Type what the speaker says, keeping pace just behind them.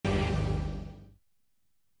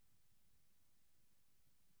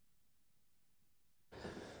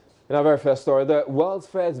In our very first story, the world's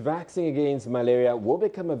first vaccine against malaria will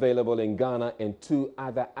become available in Ghana and 2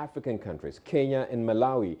 other African countries, Kenya and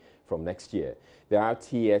Malawi, from next year. The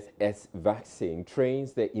RTS vaccine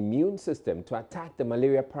trains the immune system to attack the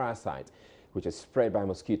malaria parasite, which is spread by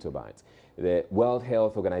mosquito bites. The World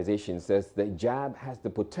Health Organization says the jab has the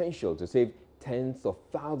potential to save tens of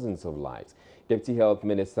thousands of lives. Deputy Health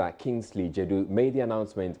Minister Kingsley Jedu made the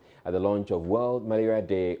announcement at the launch of World Malaria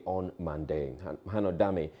Day on Monday. Hannah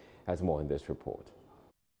Dame has more in this report.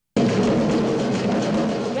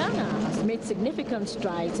 Ghana has made significant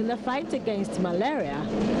strides in the fight against malaria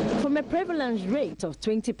from a prevalence rate of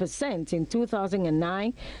 20% in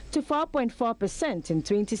 2009 to 4.4% in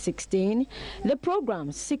 2016. The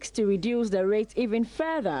program seeks to reduce the rate even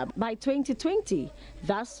further by 2020.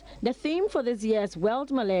 Thus, the theme for this year's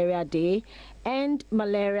World Malaria Day, End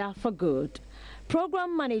Malaria for Good.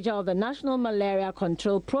 Program Manager of the National Malaria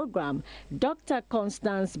Control Program, Dr.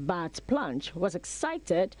 Constance Bart-Planch, was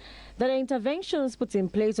excited that the interventions put in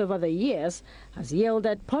place over the years has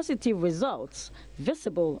yielded positive results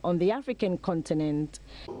visible on the African continent.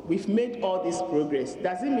 We've made all this progress.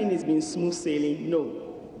 Does it mean it's been smooth sailing?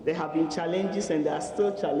 No. There have been challenges and there are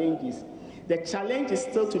still challenges. The challenge is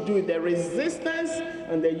still to do with the resistance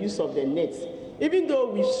and the use of the nets. Even though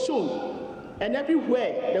we've shown, and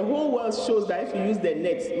everywhere, the whole world shows that if you use the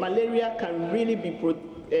nets, malaria can really be,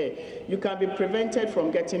 you can be prevented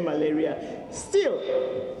from getting malaria. Still,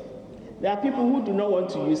 there are people who do not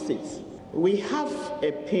want to use it. We have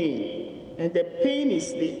a pain, and the pain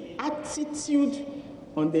is the attitude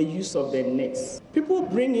on the use of the nets. People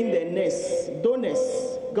bring in the nets, donors,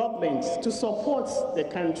 governments, to support the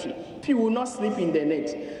country. If you will not sleep in the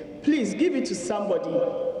net, please give it to somebody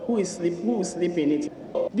who will sleep in it.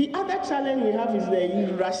 The other challenge we have is the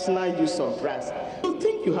irrational use of drugs. You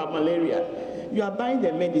think you have malaria, you are buying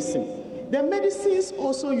the medicine. The medicines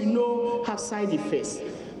also, you know, have side effects.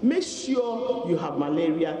 Make sure you have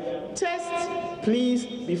malaria. Test, please,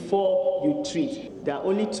 before you treat. There are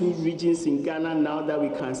only 2 regions in Ghana now that we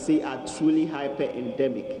can say are truly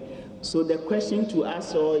hyper-endemic. So the question to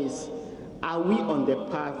us all is, are we on the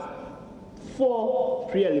path for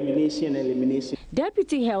pre-elimination and elimination?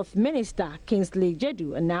 Deputy Health Minister Kingsley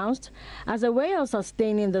Jedu announced as a way of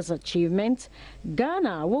sustaining this achievement,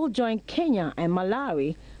 Ghana will join Kenya and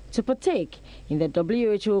Malawi to partake in the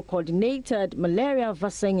WHO coordinated malaria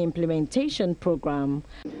vaccine implementation program.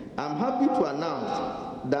 I'm happy to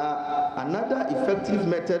announce that another effective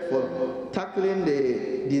method for tackling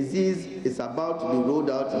the disease is about to be rolled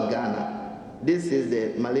out in Ghana. This is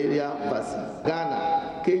the malaria vaccine.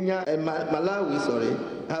 Ghana, Kenya, and Malawi,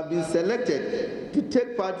 have been selected to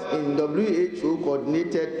take part in WHO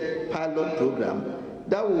coordinated pilot program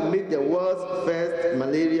that will make the world's first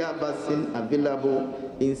malaria vaccine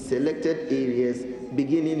available in selected areas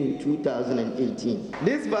beginning in 2018.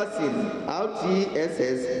 This vaccine,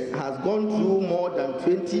 RTS, has gone through more than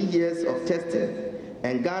 20 years of testing,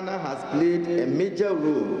 and Ghana has played a major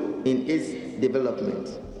role in its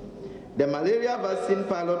development. The malaria vaccine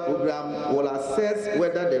pilot program will assess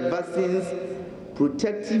whether the vaccine's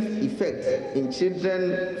protective effect in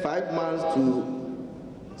children 5 months to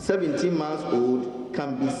 17 months old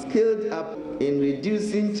can be scaled up in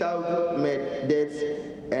reducing childhood deaths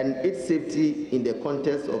and its safety in the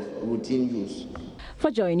context of routine use.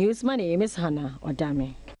 For Joy News, my name is Hannah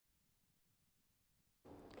Odame.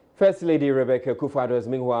 First Lady Rebecca Kufuor has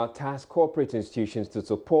meanwhile tasked corporate institutions to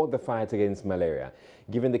support the fight against malaria.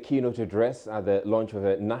 Given the keynote address at the launch of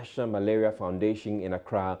the National Malaria Foundation in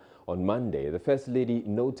Accra on Monday, the First Lady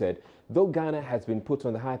noted, though Ghana has been put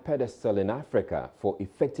on the high pedestal in Africa for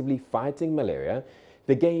effectively fighting malaria,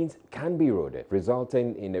 the gains can be eroded,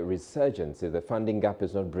 resulting in a resurgence if the funding gap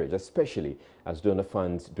is not bridged, especially as donor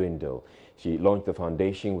funds dwindle. She launched the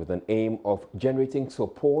foundation with an aim of generating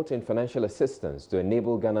support and financial assistance to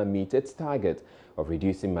enable Ghana meet its target of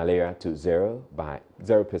reducing malaria to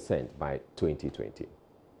 0% by 2020.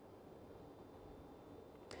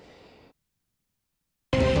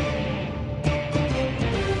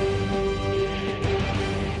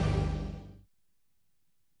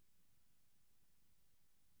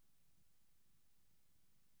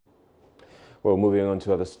 Well, moving on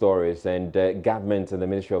to other stories, and government and the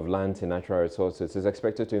Ministry of Lands and Natural Resources is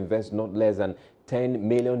expected to invest not less than $10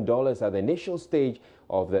 million at the initial stage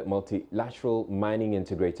of the Multilateral Mining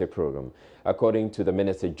Integrated Program. According to the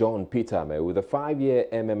Minister John Peterman, with a 5-year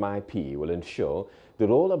MMIP will ensure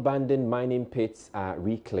that all abandoned mining pits are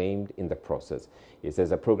reclaimed in the process. He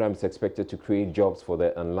says the program is expected to create jobs for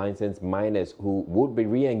the unlicensed miners who would be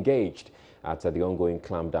re-engaged after the ongoing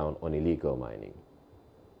clampdown on illegal mining.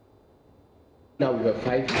 Now we have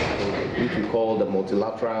 5 projects, which we call the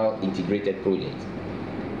Multilateral Integrated Project.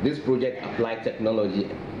 This project applies technology,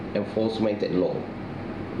 enforcement, and law.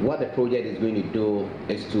 What the project is going to do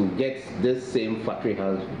is to get this same factory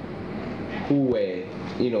hands who were,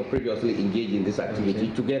 previously engaged in this activity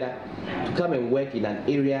together to come and work in an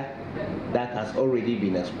area that has already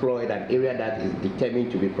been explored, an area that is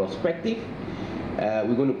determined to be prospective.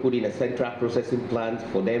 We're going to put in a central processing plant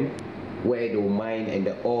for them where they will mine, and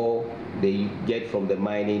the ore they get from the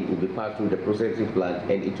mining will be passed through the processing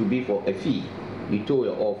plant, and it will be for a fee. You tow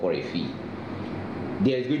your ore for a fee.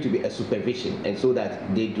 There is going to be a supervision, and so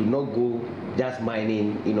that they do not go just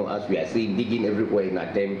mining, as we are saying, digging everywhere in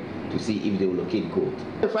attempt to see if they will locate gold.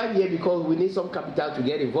 5 years, because we need some capital to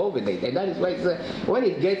get involved in it, and that is why when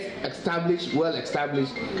it gets established, well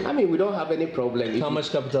established, we don't have any problem. How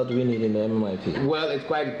much capital do we need in the MMIP? Well, it's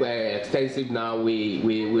quite extensive now.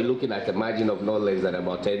 We're looking at a margin of no less than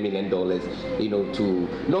about $10 million,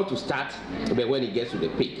 not to start, but when it gets to the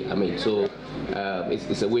peak.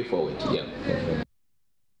 It's a way forward. Yeah.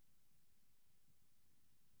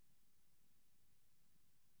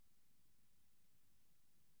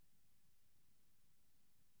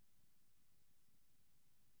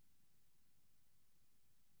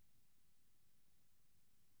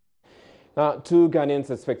 Now, 2 Ghanaians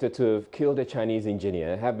suspected to have killed a Chinese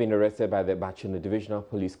engineer have been arrested by the Bachino Divisional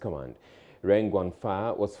Police Command. Ren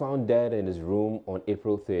Guanfa was found dead in his room on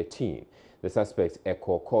April 13. The suspects,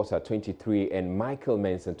 Eko Kosa, 23, and Michael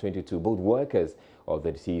Manson, 22, both workers of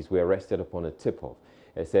the deceased, were arrested upon a tip-off.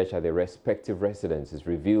 A search at their respective residences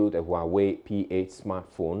revealed a Huawei P8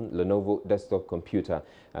 smartphone, Lenovo desktop computer,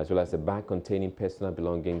 as well as a bag containing personal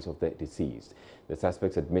belongings of the deceased. The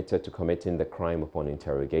suspects admitted to committing the crime upon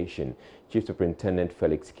interrogation. Chief Superintendent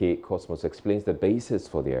Felix K. Cosmos explains the basis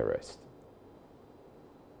for the arrest.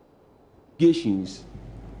 Investigations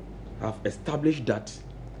have established that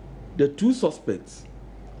the 2 suspects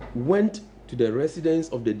went to the residence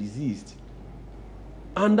of the deceased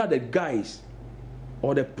under the guise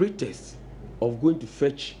or the pretext of going to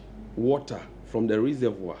fetch water from the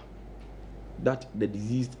reservoir that the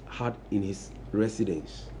deceased had in his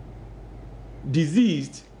residence.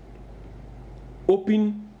 Deceased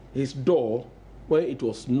opened his door when it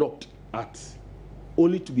was knocked at,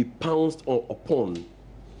 only to be pounced upon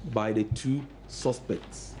by the 2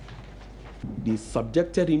 suspects. They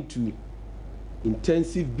subjected him to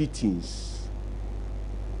intensive beatings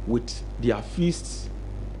with their fists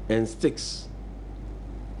and sticks,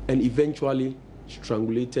 and eventually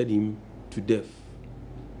strangulated him to death.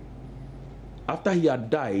 After he had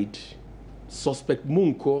died, suspect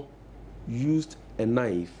Munko used a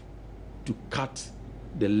knife to cut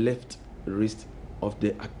the left wrist of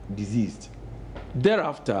the deceased.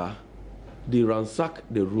 Thereafter, they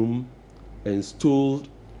ransacked the room and stole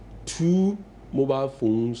 2 mobile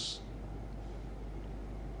phones,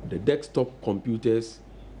 the desktop computers,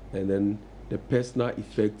 and then the personal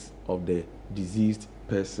effects of the deceased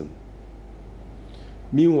person.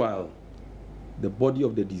 Meanwhile, the body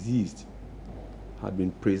of the deceased had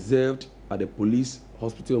been preserved at the police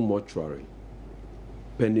hospital mortuary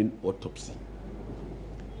pending autopsy,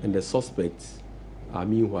 and the suspects are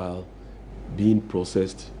meanwhile being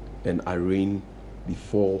processed and arraigned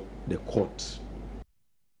before the court.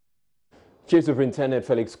 Chief Superintendent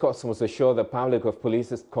Felix Cosmos assured the public of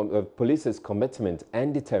police's commitment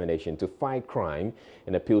and determination to fight crime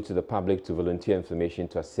and appealed to the public to volunteer information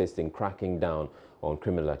to assist in cracking down on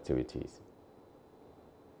criminal activities.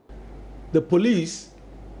 The police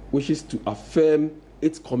wishes to affirm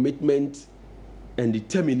its commitment and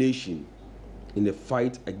determination in the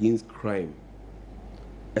fight against crime,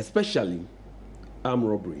 especially armed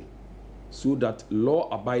robbery, so that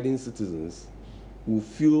law-abiding citizens will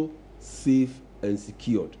feel safe and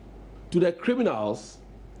secured. To the criminals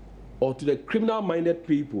or to the criminal-minded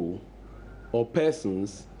people or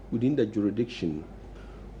persons within the jurisdiction,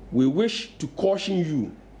 we wish to caution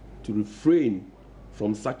you to refrain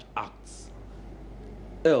from such acts,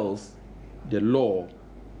 else the law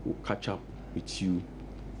will catch up with you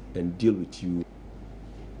and deal with you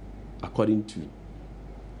according to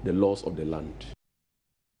the laws of the land.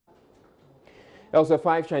 Also,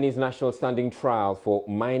 5 Chinese nationals standing trial for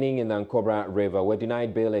mining in the Ankobra River were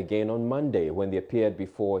denied bail again on Monday when they appeared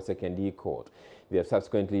before a secondary court. They have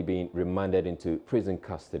subsequently been remanded into prison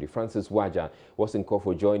custody. Francis Waja was in court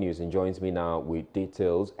for Joy News and joins me now with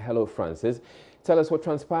details. Hello, Francis. Tell us what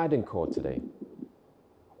transpired in court today.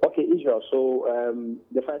 Okay, Israel. So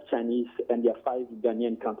the 5 Chinese and their 5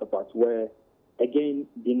 Ghanaian counterparts were again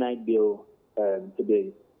denied bail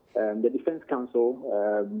today. The defense counsel,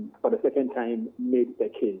 for the second time, made the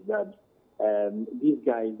case that these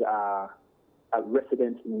guys are are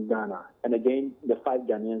residents in Ghana. And again, the 5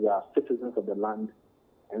 Ghanaians are citizens of the land.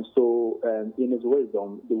 And so, in his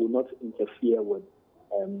wisdom, they will not interfere with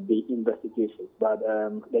the investigations. But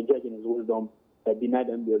the judge, in his wisdom, denied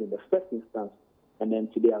them bail in the first instance, and then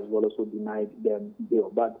today as well also denied them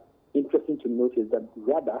bail. But interesting to notice that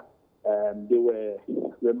rather, they were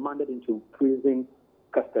remanded into prison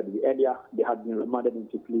custody. Earlier, they had been remanded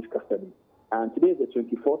into police custody. And today is the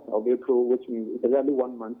 24th of April, which means it's exactly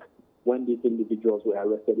 1 month when these individuals were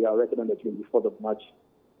arrested. They were arrested on the 24th of March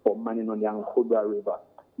for mining on the Ankodra River.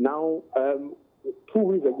 Now, 2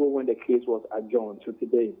 weeks ago when the case was adjourned to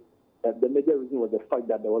today, the major reason was the fact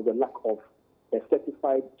that there was a lack of a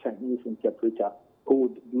certified Chinese interpreter who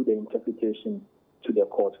would do the interpretation to the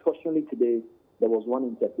court. Fortunately, today, there was one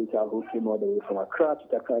interpreter who came all the way from Accra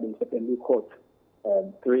to Accra in Secondary Court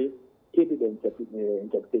 3. He did the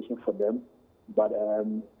interpretation for them, but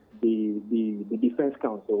the defense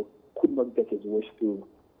counsel could not get his wish to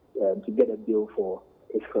get a deal for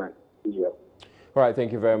his friend, Israel. All right,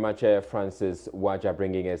 thank you very much, Francis Waja,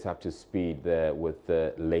 bringing us up to speed with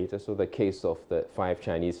the latest of the case of the 5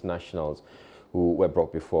 Chinese nationals who were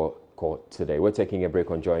brought before court today. We're taking a break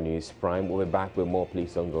on Joy News Prime. We'll be back with more.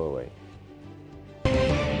 Please don't go away.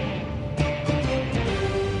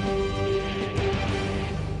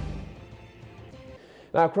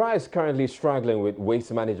 Now, Accra is currently struggling with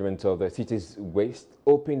waste management of the city's waste,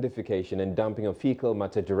 open defecation and dumping of fecal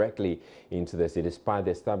matter directly into the city, despite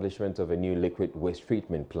the establishment of a new liquid waste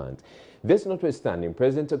treatment plant. This notwithstanding,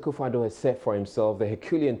 President Akufo-Addo has set for himself the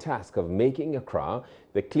Herculean task of making Accra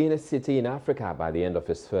the cleanest city in Africa by the end of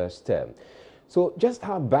his first term. So just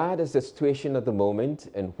how bad is the situation at the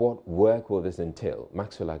moment, and what work will this entail?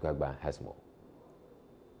 Maxwell Agagba has more.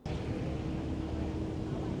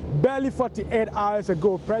 Barely 48 hours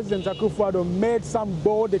ago, President Akufo-Addo made some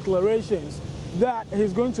bold declarations that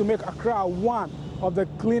he's going to make Accra one of the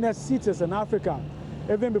cleanest cities in Africa.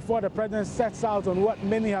 Even before the president sets out on what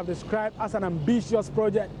many have described as an ambitious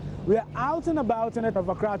project, we are out and about in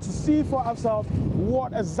Accra to see for ourselves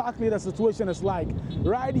what exactly the situation is like.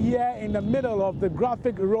 Right here in the middle of the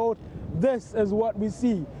Graphic Road, this is what we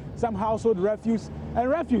see. Some household refuse and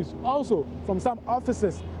refuse also from some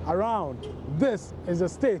offices around. This is the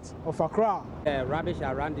state of Accra. Rubbish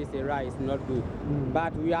around this area is not good,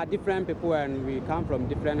 but we are different people and we come from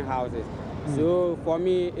different houses. So for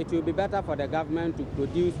me, it will be better for the government to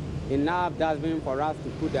produce enough dustbin for us to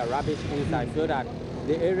put the rubbish inside so that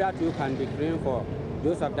the area too can be clean for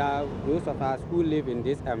those of us who live in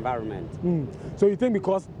this environment. So you think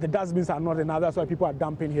because the dustbins are not enough, that's why people are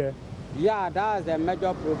dumping here? Yeah, that's a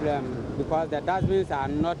major problem because the dustbins are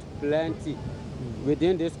not plenty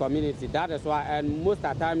within this community. That is why, and most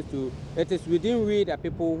of the times too, it is within we, the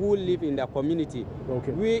people who live in the community.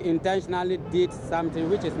 Okay. We intentionally did something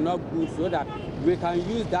which is not good so that we can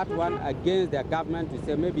use that one against the government to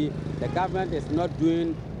say maybe the government is not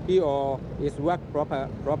doing or its work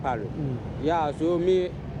properly. Yeah, so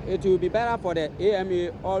it will be better for the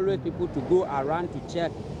AMA, always people to go around to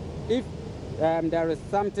check if there is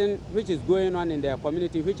something which is going on in the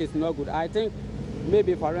community which is not good. I think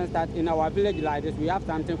maybe, for instance, in our village like this, we have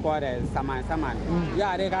something called saman.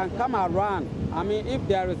 Yeah, they can come around. I mean, if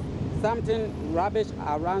there is something rubbish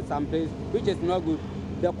around some place which is not good,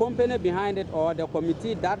 the company behind it or the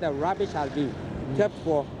committee that the rubbish has been kept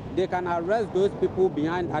for, they can arrest those people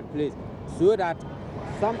behind that place so that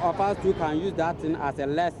some of us too can use that thing as a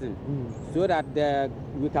lesson so that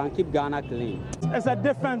we can keep Ghana clean. It's a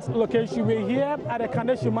different location. We're here at the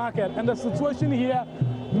Kaneshie market, and the situation here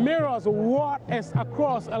mirrors what is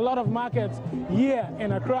across a lot of markets here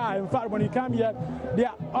in Accra. In fact, when you come here, there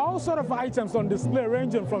are all sort of items on display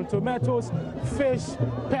ranging from tomatoes, fish,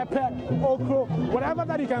 pepper, okra, whatever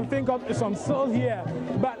that you can think of is on sale here.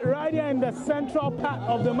 But right here in the central part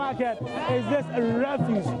of the market is this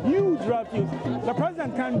refuse, huge refuse. The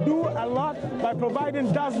president can do a lot by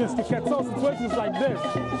providing dustbins to curtail situations like this.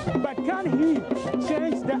 But can he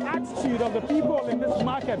change the attitude of the people in this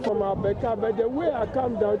market? From Abeka, but the way I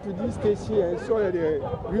come down to this station and saw the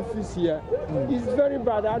refuse here, it's very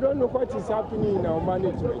bad. I don't know what is happening in our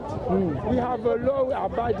management. We have a law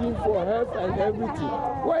abiding for health and everything.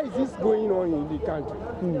 Why is this going on in the country?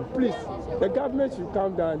 Please, the government should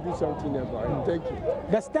come down and do something about it. Thank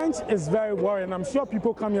you. The stench is very worrying. I'm sure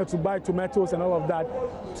people come here to buy tomatoes and all of that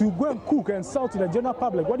to go and cook and sell to the general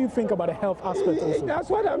public. What do you think about the health aspect also? That's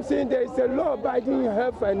what I'm saying. There is a law abiding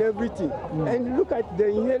health and everything. And look at the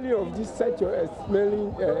inhaling of this such a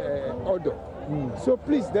smelling odor. So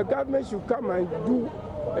please, the government should come and do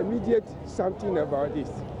immediate something about this.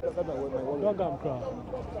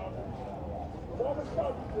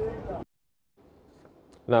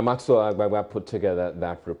 Now, Maxwell Agbagba put together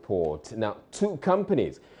that report. Now, 2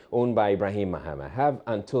 companies owned by Ibrahim Mahama have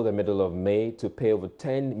until the middle of May to pay over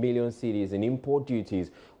 10 million cedis in import duties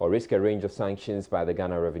or risk a range of sanctions by the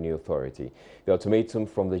Ghana Revenue Authority. The ultimatum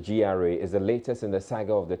from the GRA is the latest in the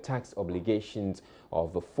saga of the tax obligations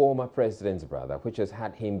of the former president's brother, which has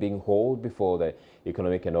had him being hauled before the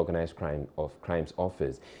Economic and Organized Crimes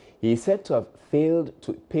Office. He is said to have failed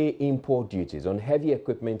to pay import duties on heavy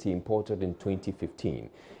equipment he imported in 2015.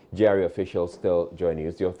 GRA officials tell Joy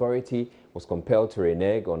News the authority was compelled to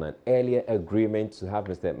renege on an earlier agreement to have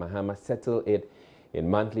Mr. Mahama settle it in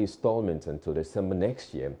monthly installments until December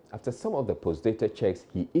next year, after some of the post-dated checks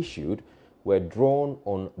he issued were drawn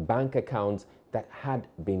on bank accounts that had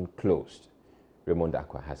been closed. Raymond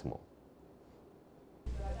Aqua has more.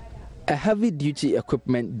 A heavy-duty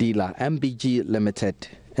equipment dealer, MBG Limited,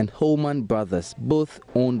 and Holman Brothers, both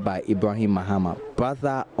owned by Ibrahim Mahama,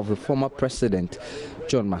 brother of the former president,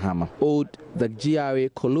 John Mahama, owed the GRA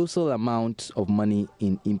colossal amounts of money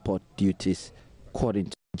in import duties.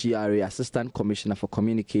 According to GRA Assistant Commissioner for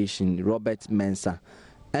Communication, Robert Mensah,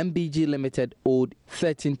 MBG Limited owed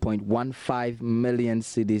 13.15 million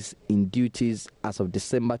cedis in duties as of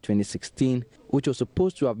December 2016, which was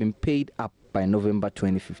supposed to have been paid up by November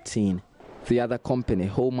 2015. The other company,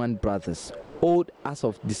 Holman Brothers, owed as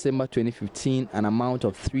of December 2015 an amount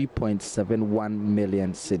of 3.71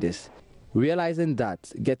 million cedis. Realizing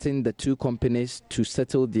that getting the 2 companies to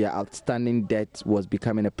settle their outstanding debt was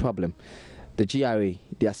becoming a problem, the GRA,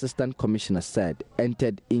 the Assistant Commissioner said,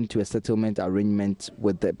 entered into a settlement arrangement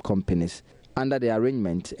with the companies. Under the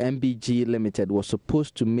arrangement, MBG Limited was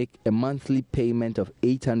supposed to make a monthly payment of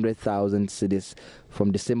 800,000 cedis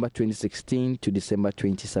from December 2016 to December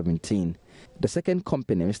 2017. The second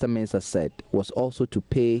company, Mr. Mensah said, was also to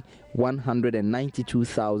pay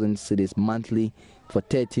 192,000 cedis monthly for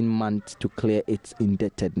 13 months to clear its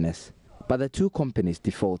indebtedness. But the 2 companies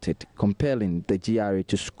defaulted, compelling the GRA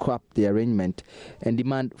to scrap the arrangement and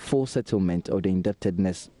demand full settlement of the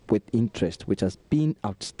indebtedness with interest, which has been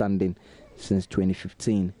outstanding since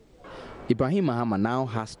 2015. Ibrahim Mahama now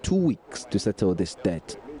has 2 weeks to settle this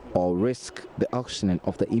debt or risk the auctioning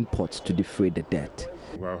of the imports to defray the debt.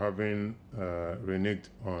 We are having reneged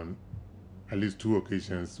on at least 2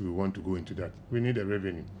 occasions. We want to go into that. We need a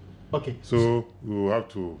revenue. Okay. So we will have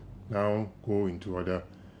to now go into other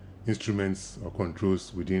instruments or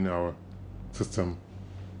controls within our system.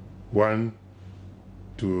 One,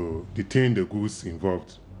 to detain the goods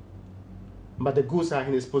involved. But the goods are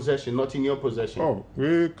in his possession, not in your possession. Oh,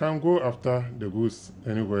 we can go after the goods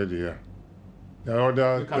anywhere they are. The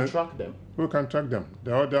other, you can track them. We can track them.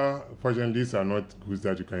 The other, fortunately, these are not goods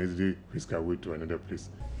that you can easily whisk away to another place.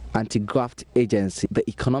 Anti-graft agency, the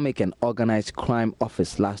Economic and Organized Crime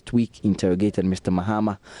Office, last week interrogated Mr.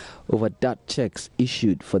 Mahama over that checks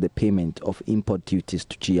issued for the payment of import duties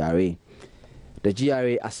to GRA. The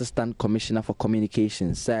GRA Assistant Commissioner for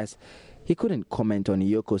Communications says he couldn't comment on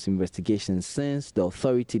IOCO's investigation since the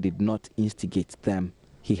authority did not instigate them.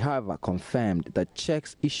 He, however, confirmed that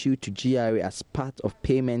checks issued to GRA as part of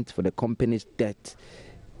payment for the company's debt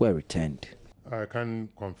were returned. I can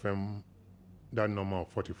confirm that number of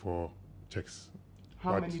 44 checks.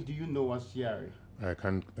 How many do you know as GRA? I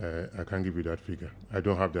can't give you that figure. I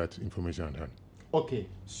don't have that information at hand. Okay,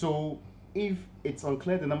 so if it's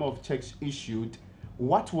unclear the number of checks issued,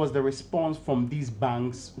 what was the response from these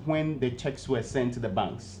banks when the checks were sent to the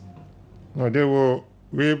banks? No,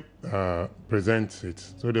 we present it,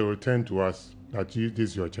 so they will turn to us that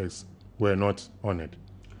these your checks were not honored.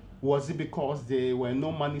 Was it because there were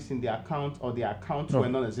no monies in the account or the accounts were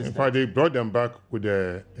non-existent? In fact, they brought them back with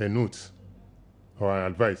a note or an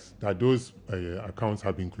advice that those accounts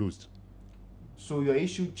have been closed. So you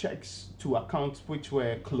issued checks to accounts which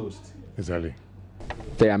were closed? Exactly.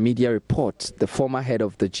 There are media reports the former head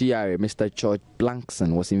of the GRA, Mr. George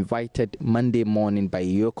Blankson, was invited Monday morning by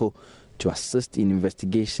IOCO to assist in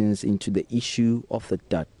investigations into the issue of the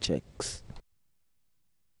debt checks.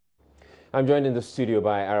 I'm joined in the studio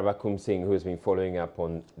by Araba Kumsing, who has been following up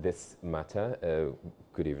on this matter.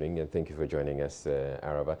 Good evening, and thank you for joining us,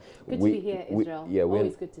 Araba. Good to be here, Israel.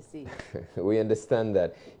 Always good to see you. We understand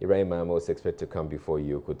that Ibrahim Mahama was expected to come before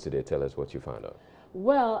you. Could today tell us what you found out?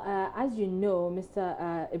 Well, as you know,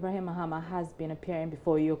 Mr. Ibrahim Mahama has been appearing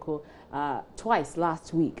before Yoko twice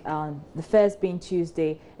last week, the first being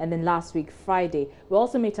Tuesday and then last week, Friday. We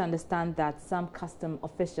also made to understand that some customs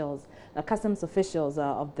officials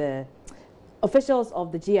of the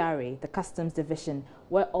GRA, the Customs Division,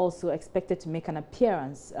 were also expected to make an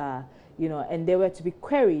appearance, and they were to be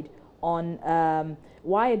queried on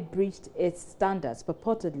why it breached its standards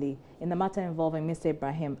purportedly in the matter involving Mr.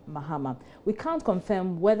 Ibrahim Mahama. We can't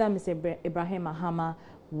confirm whether Mr. Ibrahim Mahama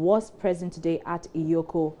was present today at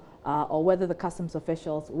EOCO or whether the customs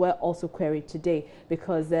officials were also queried today,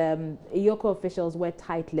 because EOCO officials were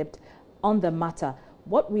tight-lipped on the matter.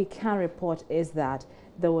 What we can report is that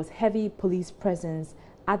there was heavy police presence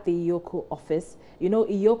at the EOCO office. You know,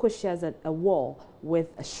 EOCO shares a wall with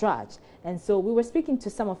Shraj, and so we were speaking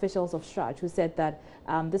to some officials of Shraj who said that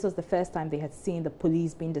this was the first time they had seen the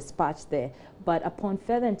police being dispatched there. But upon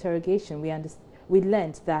further interrogation, we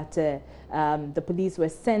learned that the police were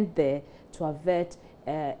sent there to avert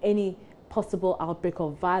any possible outbreak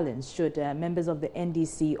of violence should members of the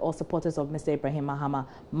NDC or supporters of Mr. Ibrahim Mahama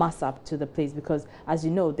mass up to the place, because, as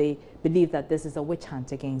you know, they believe that this is a witch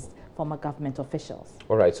hunt against former government officials.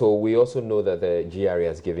 All right, so we also know that the GRA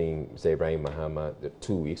is giving Mr. Ibrahim Mahama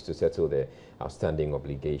 2 weeks to settle the outstanding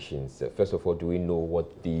obligations. First of all, do we know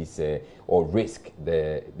what these, or risk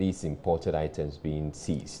these imported items being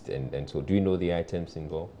seized? And so do you know the items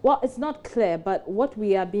involved? Well, it's not clear, but what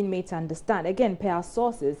we are being made to understand, again, per our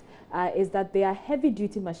sources, is that they are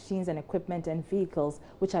heavy-duty machines and equipment and vehicles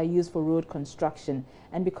which are used for road construction.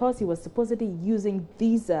 And because he was supposedly using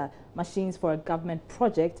these machines for a government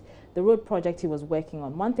project, the road project he was working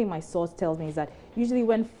on, one thing my source tells me is that usually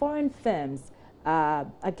when foreign firms are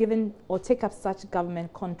given or take up such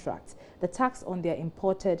government contracts, the tax on their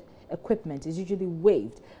imported equipment is usually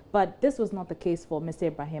waived. But this was not the case for Mr.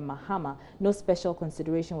 Ibrahim Mahama. No special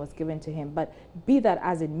consideration was given to him. But be that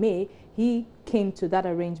as it may, he came to that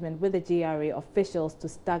arrangement with the GRA officials to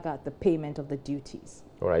stagger the payment of the duties.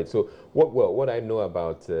 All right. So what I know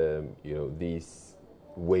about these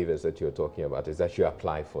waivers that you're talking about is that you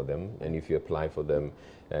apply for them, and if you apply for them,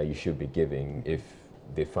 you should be giving if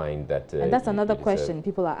they find that. And that's another question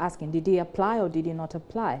people are asking: did he apply or did he not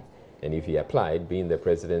apply? And if he applied, being the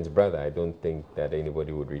president's brother, I don't think that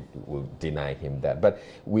anybody would deny him that. But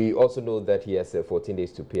we also know that he has 14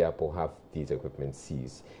 days to pay up or have these equipment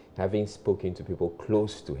seized. Having spoken to people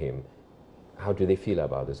close to him, how do they feel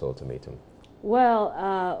about this ultimatum?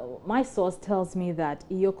 Well, my source tells me that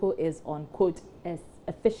EOCO is on, quote,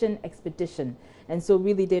 efficient expedition. And so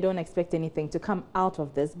really they don't expect anything to come out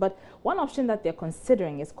of this. But one option that they're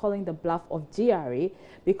considering is calling the bluff of GRA,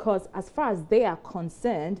 because as far as they are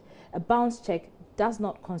concerned, a bounce check does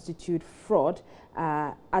not constitute fraud,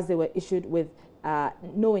 as they were issued with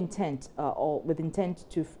no intent or with intent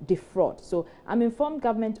to defraud. So I'm informed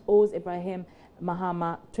government owes Ibrahim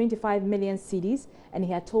Mahama 25 million cedis, and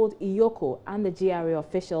he had told EOCO and the GRA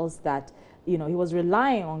officials that he was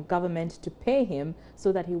relying on government to pay him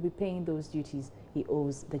so that he will be paying those duties he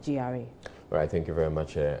owes the GRA. All right, thank you very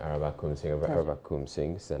much, Araba Kumsing. Araba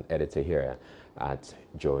Kumsing is an editor here at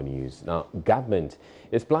Joy News. Now, government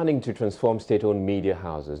is planning to transform state-owned media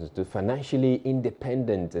houses into financially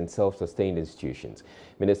independent and self-sustained institutions.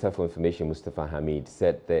 Minister for Information Mustafa Hamid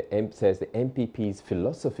says the MPP's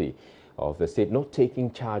philosophy of the state not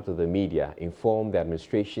taking charge of the media informed the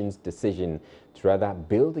administration's decision to rather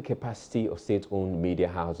build the capacity of state-owned media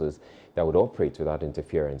houses that would operate without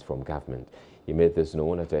interference from government. He made this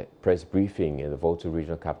known at a press briefing in the Volta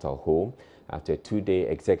Regional Capital Hall after a 2-day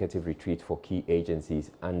executive retreat for key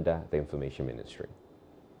agencies under the Information Ministry.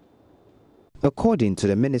 According to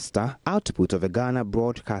the minister, output of the Ghana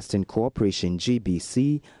Broadcasting Corporation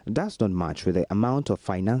GBC does not match with the amount of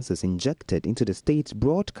finances injected into the state's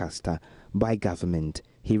broadcaster by government.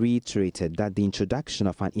 He reiterated that the introduction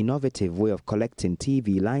of an innovative way of collecting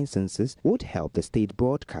TV licenses would help the state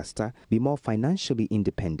broadcaster be more financially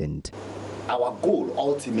independent. Our goal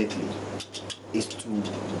ultimately is to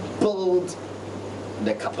build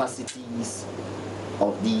the capacities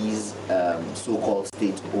of these so-called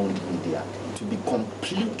state-owned media to be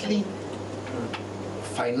completely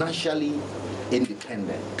financially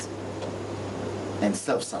independent and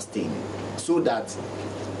self-sustaining, so that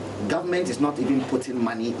government is not even putting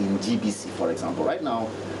money in GBC, for example. Right now,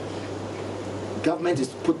 government is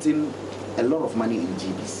putting a lot of money in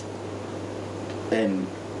GBC. And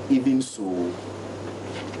even so,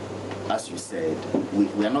 as you said,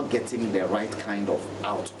 we are not getting the right kind of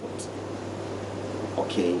output.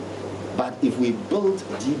 Okay, but if we build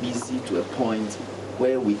GBC to a point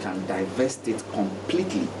where we can divest it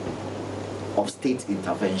completely of state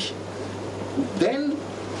intervention, then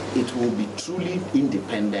it will be truly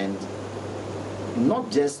independent, not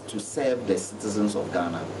just to serve the citizens of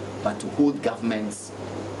Ghana, but to hold governments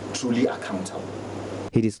truly accountable.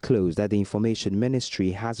 He disclosed that the Information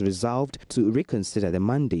Ministry has resolved to reconsider the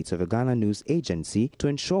mandate of the Ghana News Agency to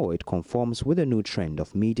ensure it conforms with the new trend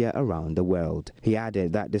of media around the world. He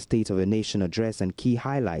added that the State of the Nation address and key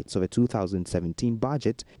highlights of the 2017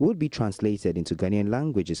 budget would be translated into Ghanaian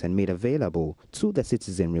languages and made available to the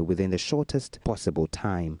citizenry within the shortest possible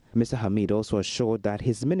time. Mr. Hamid also assured that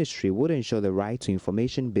his ministry would ensure the Right to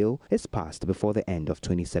Information Bill is passed before the end of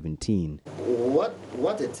 2017.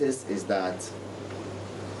 What it is that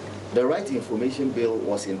the Right to Information Bill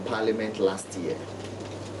was in Parliament last year.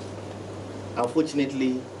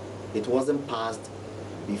 Unfortunately, it wasn't passed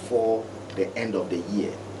before the end of the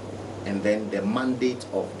year, and then the mandate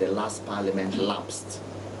of the last Parliament lapsed.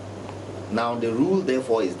 Now, the rule,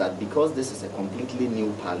 therefore, is that because this is a completely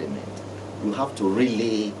new Parliament, you have to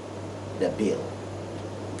relay the bill.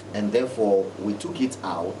 And therefore, we took it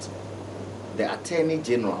out. The Attorney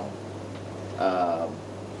General,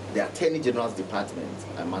 the Attorney General's Department,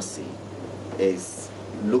 I must say, is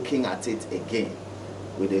looking at it again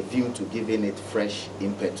with a view to giving it fresh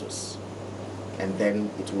impetus. And then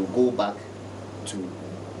it will go back to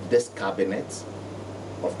this cabinet.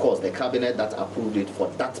 Of course, the cabinet that approved it for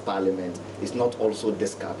that Parliament is not also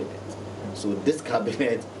this cabinet. So this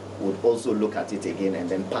cabinet would also look at it again and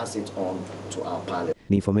then pass it on to our Parliament.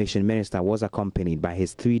 The Information Minister was accompanied by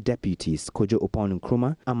his three deputies, Kojo Opon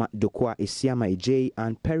Nkrumah, Amat Dokwa Isiama Ijay,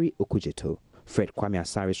 and Perry Okujeto. Fred Kwame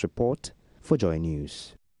Asari's report for Joy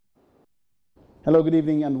News. Hello, good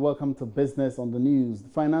evening, and welcome to Business on the News.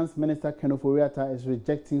 Finance Minister Ken Ofori-Atta is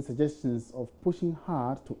rejecting suggestions of pushing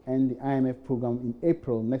hard to end the IMF program in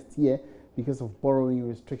April next year because of borrowing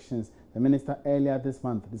restrictions. The minister earlier this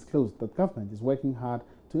month disclosed that government is working hard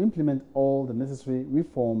to implement all the necessary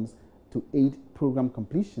reforms to aid program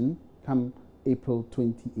completion come April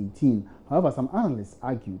 2018. However, some analysts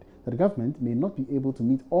argued that the government may not be able to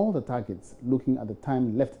meet all the targets looking at the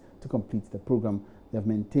time left to complete the program. They have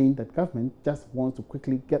maintained that government just wants to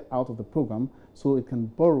quickly get out of the program so it can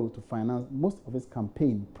borrow to finance most of its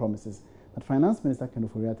campaign promises. But Finance Minister Ken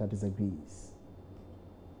Ofori-Atta disagrees.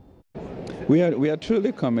 We are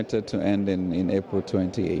truly committed to end in April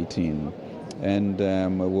 2018. And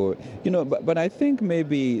but I think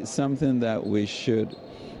maybe something that we should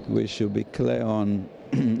be clear on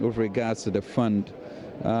with regards to the fund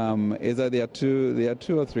is that there are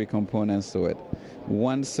two or three components to it.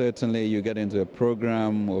 One, certainly you get into a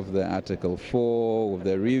program of the Article 4, with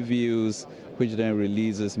the reviews, which then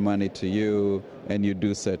releases money to you, and you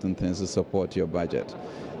do certain things to support your budget.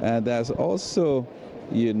 There's also,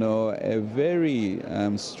 a very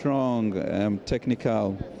strong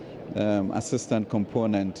technical assistant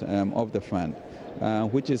component of the fund,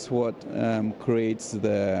 which is what creates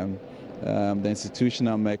the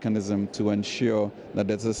institutional mechanism to ensure that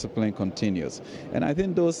the discipline continues. And I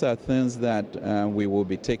think those are things that we will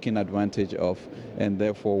be taking advantage of and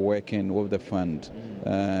therefore working with the fund,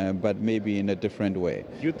 but maybe in a different way.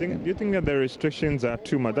 Do you think that the restrictions are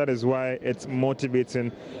too much? That is why it's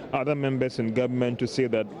motivating other members in government to say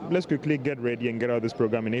that let's quickly get ready and get out of this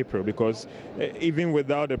program in April, because even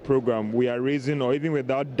without a program we are raising, or even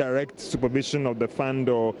without direct supervision of the fund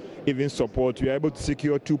or even support, we are able to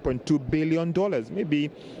secure $2.2 billion. Maybe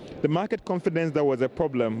the market confidence that was a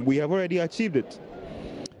problem, we have already achieved it.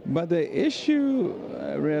 But the issue,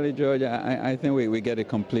 really, George, I think we get it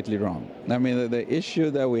completely wrong. I mean, the issue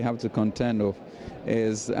that we have to contend with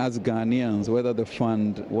is, as Ghanaians, whether the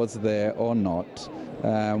fund was there or not,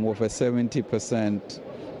 with a 70%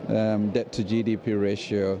 debt to GDP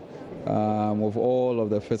ratio, with all of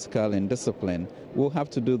the fiscal indiscipline, we'll have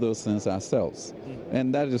to do those things ourselves.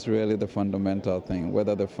 And that is really the fundamental thing,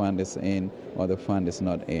 whether the fund is in or the fund is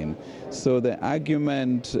not in. So the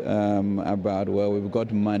argument about, well, we've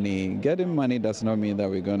got money, getting money does not mean that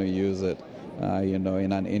we're going to use it, in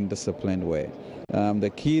an indisciplined way. The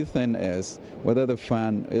key thing is, whether the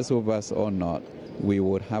fund is with us or not, we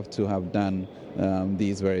would have to have done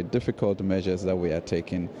these very difficult measures that we are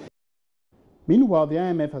taking. Meanwhile, the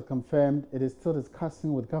IMF has confirmed it is still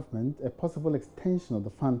discussing with government a possible extension of the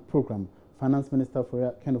fund program. Finance Minister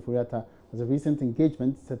Ken Ofori-Atta, as a recent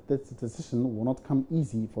engagement, said this decision will not come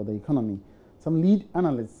easy for the economy. Some lead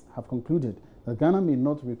analysts have concluded that Ghana may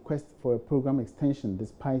not request for a program extension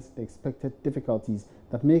despite the expected difficulties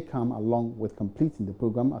that may come along with completing the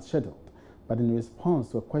program as scheduled. But in response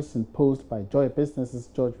to a question posed by Joy Business's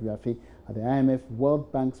George Wiafe at the IMF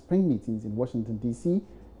World Bank Spring meetings in Washington, D.C.,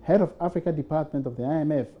 Head of Africa Department of the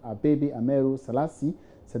IMF, Abebe Ameru Selassie,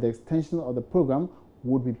 said the extension of the program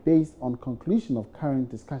would be based on conclusion of current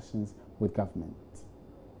discussions with government.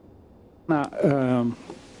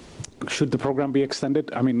 Should the program be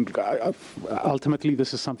extended? I mean, ultimately,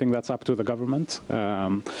 this is something that's up to the government.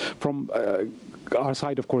 From our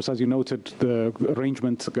side, of course, as you noted, the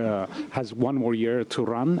arrangement has one more year to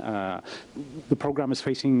run. The program is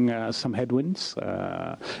facing some headwinds.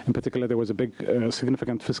 In particular, there was a big,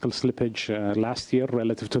 significant fiscal slippage last year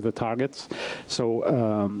relative to the targets.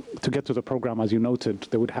 So to get to the program, as you noted,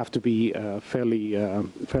 there would have to be fairly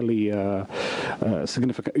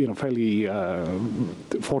significant, fairly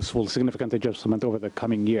forceful, significant adjustment over the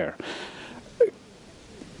coming year.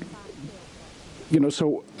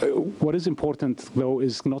 So what is important, though,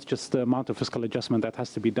 is not just the amount of fiscal adjustment that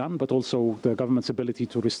has to be done, but also the government's ability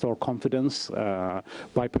to restore confidence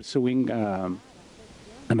by pursuing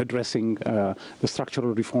and addressing the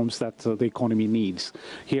structural reforms that the economy needs.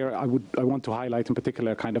 Here, I want to highlight in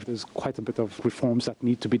particular, there's quite a bit of reforms that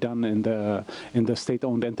need to be done in the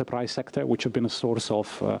state-owned enterprise sector, which have been a source of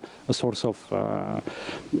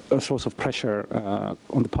pressure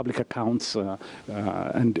on the public accounts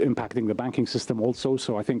and impacting the banking system also.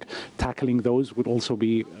 So I think tackling those would also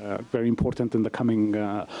be very important in the coming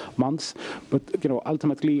months. But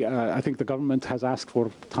ultimately, I think the government has asked for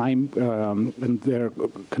time, and they're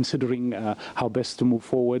considering how best to move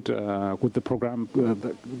forward with the program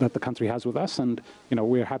that the country has with us. And,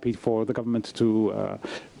 we're happy for the government to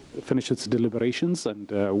finish its deliberations.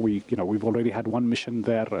 And we've already had one mission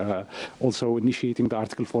there also initiating the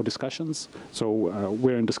Article 4 discussions. So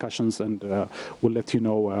we're in discussions, and we'll let you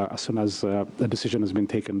know as soon as a decision has been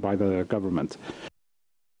taken by the government.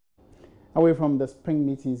 Away from the spring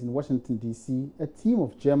meetings in Washington, D.C., a team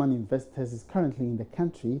of German investors is currently in the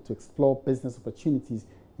country to explore business opportunities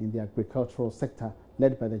in the agricultural sector.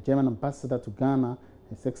 Led by the German ambassador to Ghana,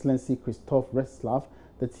 His Excellency Christoph Retzlaff,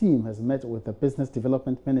 the team has met with the Business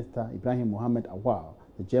Development Minister, Ibrahim Mohamed Awal.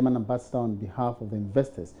 The German ambassador, on behalf of the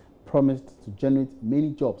investors, promised to generate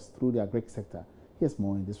many jobs through the agri sector. Here's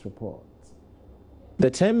more in this report. The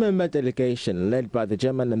 10-member delegation, led by the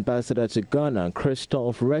German ambassador to Ghana,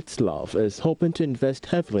 Christoph Retzlaff, is hoping to invest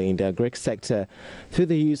heavily in the agri sector through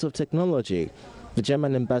the use of technology. The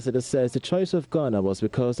German ambassador says the choice of Ghana was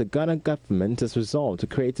because the Ghana government is resolved to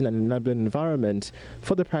creating an enabling environment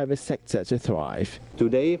for the private sector to thrive.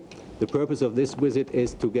 Today, the purpose of this visit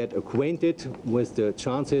is to get acquainted with the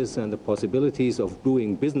chances and the possibilities of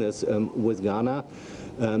doing business with Ghana.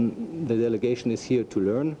 The delegation is here to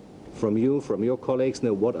learn from you, from your colleagues,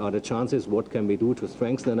 know what are the chances, what can we do to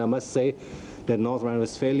strengthen. And I must say that North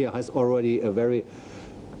Rhine-Westphalia has already a very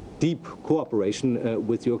deep cooperation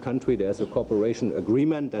with your country. There's a cooperation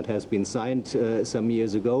agreement that has been signed some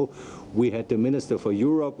years ago. We had the Minister for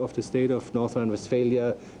Europe of the state of North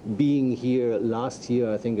Rhine-Westphalia being here last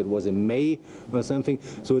year, I think it was in May or something.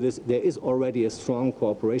 So there is already a strong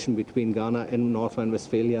cooperation between Ghana and North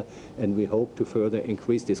Rhine-Westphalia, and we hope to further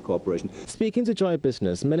increase this cooperation. Speaking to Joy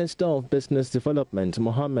Business, Minister of Business Development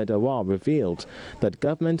Mohamed Awal revealed that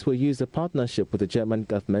government will use a partnership with the German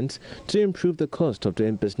government to improve the cost of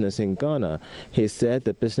doing business in Ghana. He said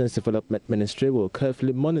the Business Development Ministry will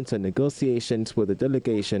carefully monitor negotiations with the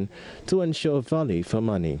delegation to ensure value for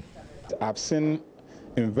money. I've seen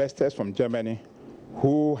investors from Germany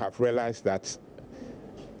who have realized that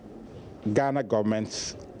Ghana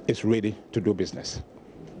government is ready to do business.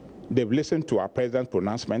 They've listened to our president's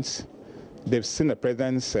pronouncements. They've seen the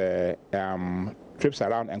president's trips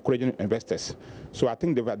around encouraging investors. So I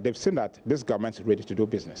think they've seen that this government is ready to do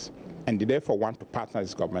business, and they therefore want to partner with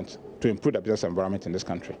this government to improve the business environment in this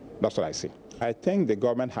country. That's what I see. I think the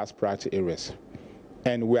government has priority areas,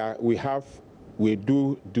 and we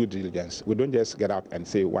do due diligence. We don't just get up and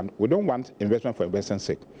say we don't want investment for investment's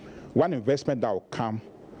sake. One investment that will come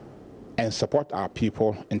and support our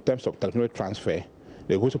people in terms of technology transfer.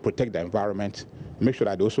 They also protect the environment, make sure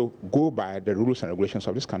that they also go by the rules and regulations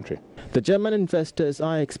of this country. The German investors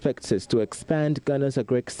are expected to expand Ghana's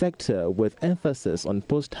agri sector with emphasis on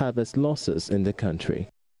post-harvest losses in the country.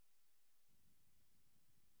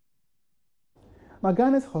 Now,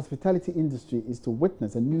 Ghana's hospitality industry is to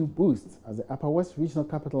witness a new boost as the Upper West Regional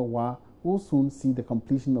Capital WA will soon see the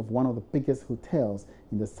completion of one of the biggest hotels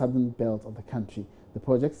in the southern belt of the country. The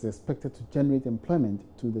project is expected to generate employment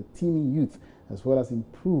to the teeming youth as well as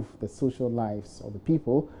improve the social lives of the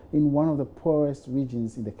people in one of the poorest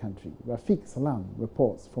regions in the country. Rafiq Salam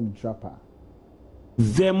reports from Drapa.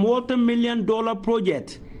 The multi-million-dollar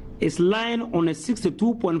project is lying on a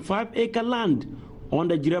 62.5-acre land on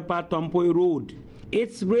the Jirapa-Tompoy Road.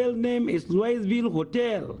 Its real name is Louisville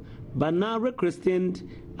Hotel, but now rechristened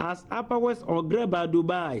as Upper West or Greba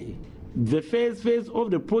Dubai. The first phase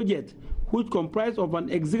of the project, which comprised of an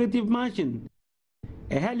executive mansion,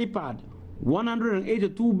 a helipad,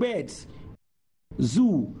 182 beds,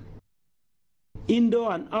 zoo,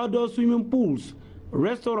 indoor and outdoor swimming pools,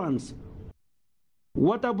 restaurants.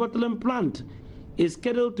 Water bottling plant is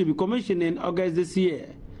scheduled to be commissioned in August this year.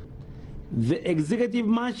 The executive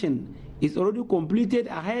mansion is already completed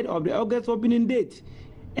ahead of the August opening date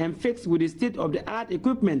and fixed with the state-of-the-art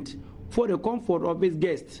equipment for the comfort of its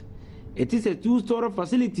guests. It is a two-story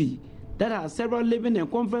facility that has several living and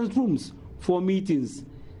conference rooms for meetings.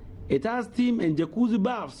 It has steam and jacuzzi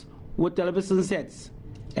baths with television sets.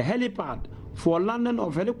 A helipad for landing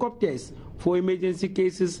of helicopters for emergency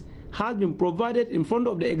cases has been provided in front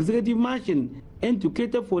of the executive mansion and to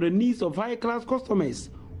cater for the needs of high-class customers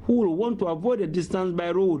who will want to avoid the distance by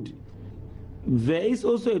road. There is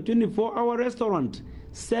also a 24-hour restaurant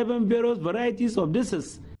serving various varieties of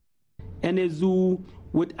dishes and a zoo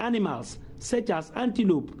with animals such as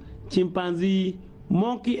antelope, chimpanzee,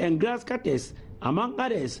 monkey and grass cutters, among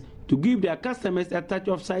others, to give their customers a touch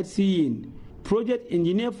of sightseeing. Project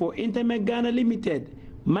engineer for Intermet Ghana Limited,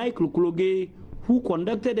 Michael Kloge, who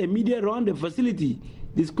conducted a media around the facility,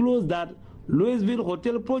 disclosed that Louisville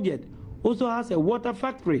Hotel project also has a water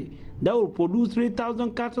factory that will produce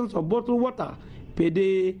 3,000 cartons of bottled water per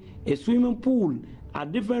day, a swimming pool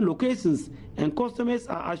at different locations, and customers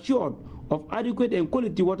are assured of adequate and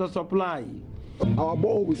quality water supply. Our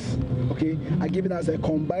boreholes, are giving us a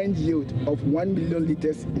combined yield of 1 million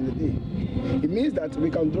liters in a day. It means that we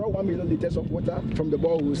can draw 1 million liters of water from the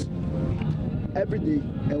boreholes every day,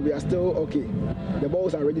 and we are still okay. The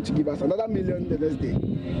boreholes are ready to give us another million the next day.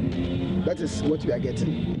 That is what we are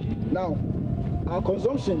getting. Now, our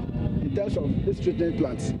consumption in terms of this treatment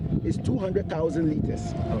plant is 200,000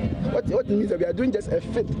 liters. What it means that we are doing just a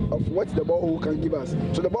fifth of what the borehole can give us.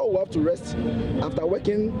 So the borehole will have to rest after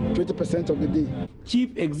working 20% of the day.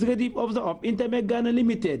 Chief Executive Officer of Intermet Ghana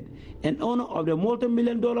Limited and owner of the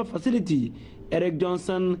multi-million-dollar facility, Eric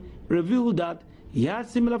Johnson, revealed that he has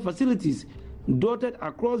similar facilities dotted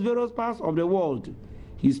across various parts of the world.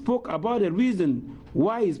 He spoke about the reason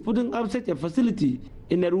why he's putting up such a facility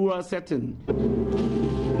in a rural setting.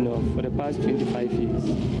 For the past 25 years,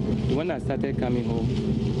 when I started coming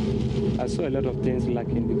home, I saw a lot of things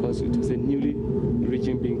lacking because it was a newly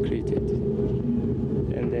region being created.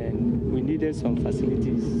 And then we needed some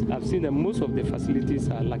facilities. I've seen that most of the facilities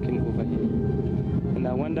are lacking over here. And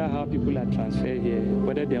I wonder how people are transferred here,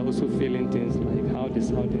 whether they're also feeling things like how this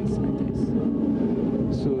site is.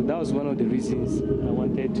 So that was one of the reasons I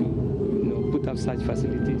wanted to put up such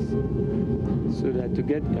facilities so that to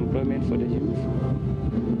get employment for the youth,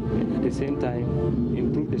 and at the same time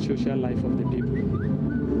improve the social life of the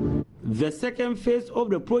people. The second phase of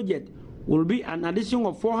the project will be an addition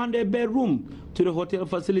of 400 bedrooms to the hotel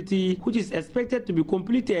facility, which is expected to be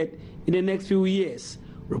completed in the next few years.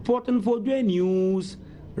 Reporting for Joy News,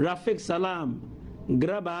 Rafiq Salam,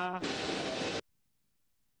 Graba.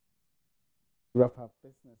 Wrap up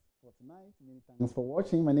business for tonight. Many thanks for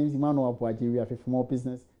watching. My name is Emmanuel Abuaji. We are for more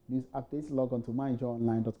business news updates. Log on to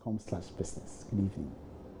myjoyonline.com/business. Good evening.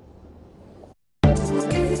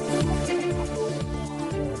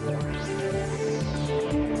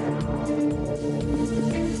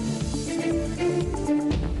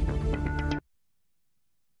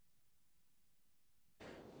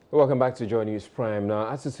 Welcome back to Joy News Prime. Now,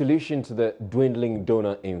 as a solution to the dwindling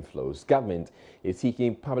donor inflows, government is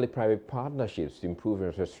seeking public-private partnerships to improve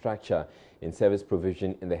infrastructure in service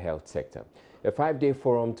provision in the health sector. A 5-day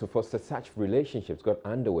forum to foster such relationships got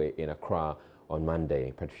underway in Accra on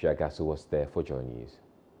Monday. Patricia Gasso was there for Joy News.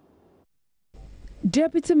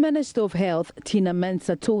 Deputy Minister of Health Tina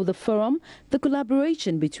Mensah told the forum the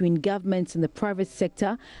collaboration between governments and the private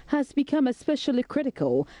sector has become especially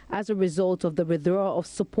critical as a result of the withdrawal of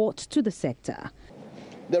support to the sector.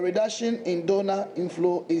 The reduction in donor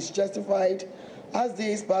inflow is justified as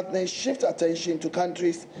these partners shift attention to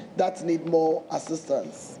countries that need more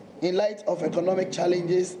assistance. In light of economic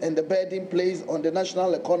challenges and the burden placed on the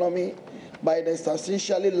national economy by the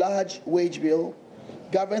substantially large wage bill,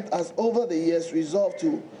 government has over the years resolved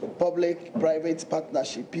to public-private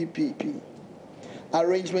partnership (PPP)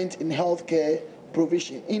 arrangement in healthcare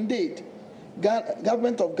provision. Indeed,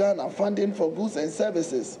 Government of Ghana funding for goods and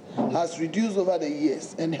services has reduced over the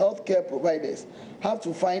years, and healthcare providers have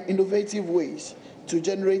to find innovative ways to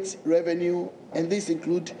generate revenue, and these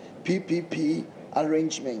include PPP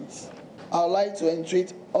arrangements. I would like to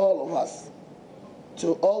entreat all of us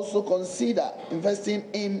to also consider investing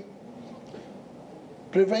in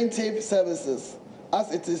preventive services,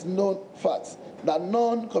 as it is known fact that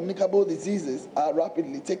non-communicable diseases are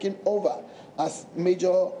rapidly taking over as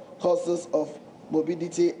major causes of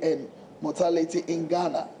morbidity and mortality in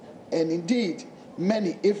Ghana, and indeed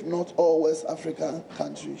many, if not all, West African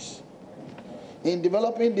countries. In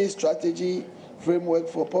developing this strategy framework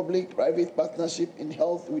for public-private partnership in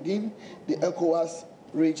health within the ECOWAS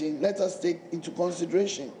region. Let us take into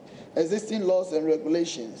consideration existing laws and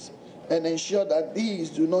regulations and ensure that these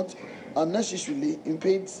do not unnecessarily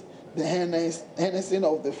impede the harnessing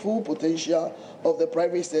of the full potential of the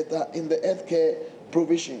private sector in the healthcare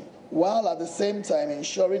provision, while at the same time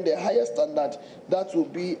ensuring the highest standard that will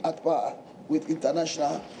be at par with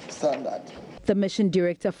international standard. The mission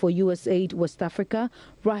director for USAID West Africa,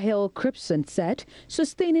 Rahel Cripson, said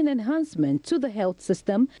sustaining enhancement to the health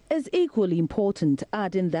system is equally important,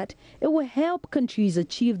 adding that it will help countries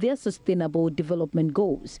achieve their sustainable development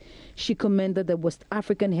goals. She commended the West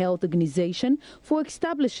African Health Organization for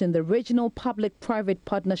establishing the Regional Public-Private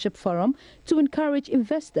Partnership Forum to encourage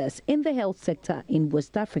investors in the health sector in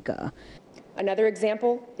West Africa. Another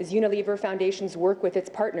example is Unilever Foundation's work with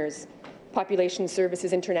its partners, Population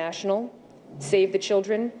Services International, Save the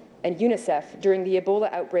Children, and UNICEF during the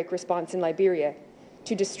Ebola outbreak response in Liberia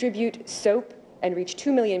to distribute soap and reach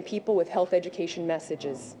 2 million people with health education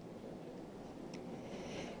messages.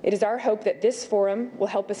 It is our hope that this forum will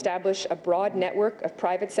help establish a broad network of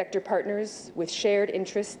private sector partners with shared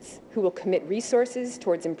interests who will commit resources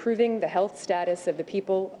towards improving the health status of the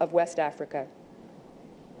people of West Africa.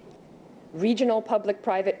 Regional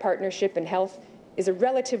public-private partnership in health is a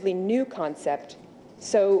relatively new concept,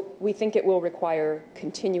 so we think it will require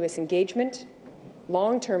continuous engagement,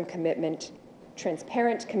 long-term commitment,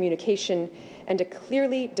 transparent communication, and a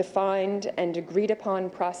clearly defined and agreed-upon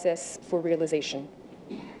process for realization.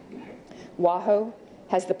 WAHO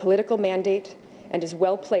has the political mandate and is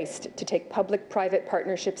well-placed to take public-private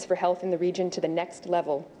partnerships for health in the region to the next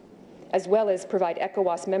level, as well as provide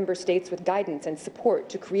ECOWAS member states with guidance and support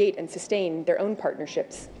to create and sustain their own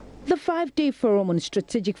partnerships. The 5-day forum on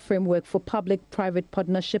strategic framework for public-private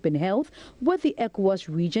partnership in health, where the ECOWAS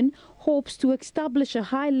region hopes to establish a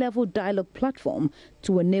high-level dialogue platform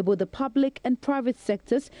to enable the public and private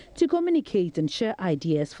sectors to communicate and share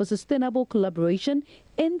ideas for sustainable collaboration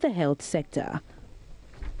in the health sector.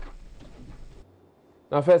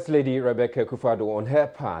 Now, First Lady Rebecca Akufo-Addo, on her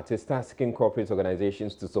part, is tasking corporate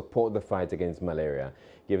organizations to support the fight against malaria.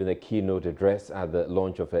 Giving a keynote address at the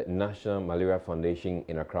launch of a National Malaria Foundation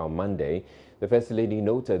in Accra on Monday, the First Lady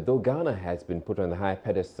noted though Ghana has been put on the high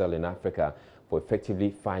pedestal in Africa for effectively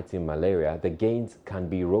fighting malaria, the gains can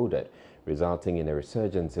be eroded, resulting in a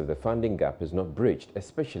resurgence if the funding gap is not bridged,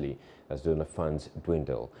 especially as donor funds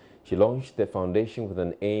dwindle. She launched the foundation with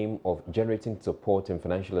an aim of generating support and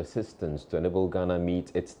financial assistance to enable Ghana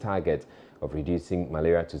meet its target of reducing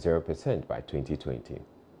malaria to 0% by 2020.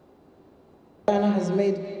 Ghana has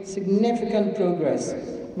made significant progress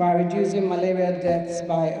by reducing malaria deaths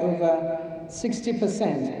by over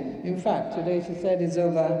 60%. In fact, today she said it's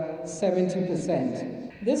over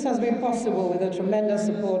 70%. This has been possible with the tremendous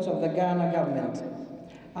support of the Ghana government,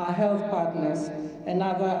 our health partners, and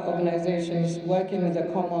other organizations working with a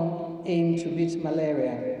common aim to beat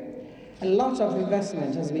malaria. A lot of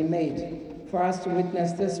investment has been made for us to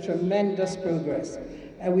witness this tremendous progress,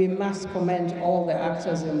 and we must commend all the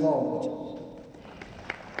actors involved.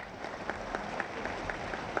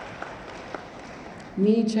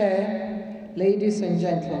 Me, Chair, ladies and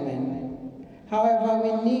gentlemen, however,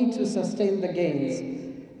 we need to sustain the gains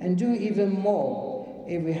and do even more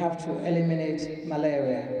if we have to eliminate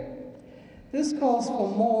malaria. This calls for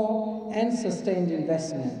more and sustained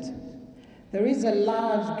investment. There is a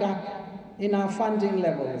large gap in our funding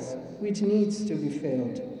levels which needs to be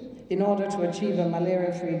filled in order to achieve a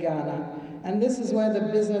malaria-free Ghana, and this is where the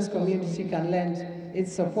business community can lend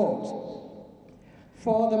its support.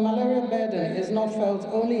 For the malaria burden is not felt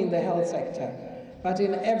only in the health sector, but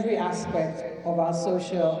in every aspect of our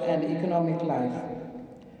social and economic life.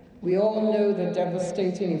 We all know the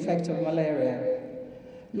devastating effect of malaria,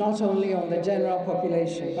 not only on the general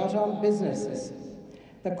population, but on businesses.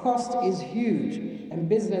 The cost is huge, and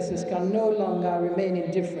businesses can no longer remain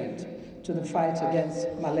indifferent to the fight against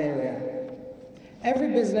malaria.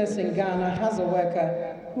 Every business in Ghana has a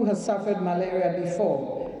worker who has suffered malaria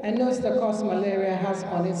before and knows the cost malaria has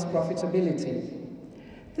on its profitability.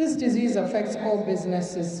 This disease affects all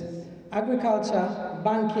businesses: agriculture,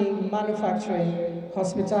 banking, manufacturing,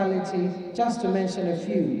 hospitality, just to mention a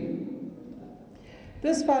few.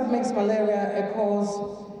 This fact makes malaria a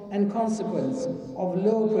cause and consequence of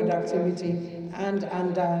low productivity and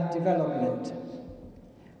underdevelopment.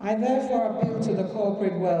 I therefore appeal to the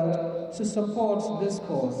corporate world to support this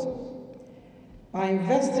cause. By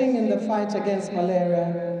investing in the fight against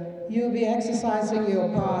malaria, you'll be exercising your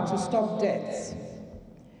power to stop deaths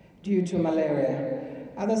due to malaria.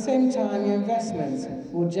 At the same time, your investments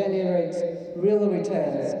will generate real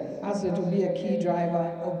returns, as it will be a key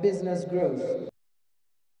driver of business growth.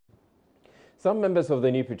 Some members of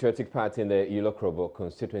the New Patriotic Party in the Yilo-Krobo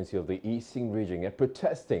constituency of the Eastern region are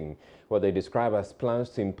protesting what they describe as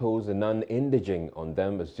plans to impose a non-indigent on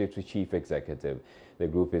them as Deputy Chief Executive. The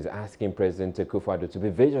group is asking President Akufo-Addo to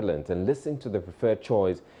be vigilant and listen to the preferred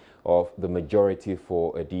choice of the majority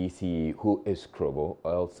for a DCE who is Krobo,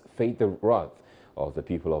 or else face the wrath of the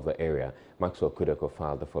people of the area. Maxwell Kudako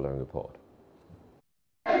filed the following report.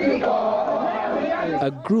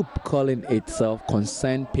 A group calling itself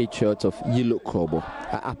Concerned Patriots of Yilo-Krobo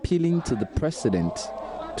are appealing to the president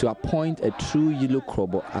to appoint a true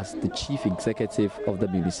Yilo-Krobo as the chief executive of the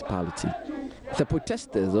municipality. The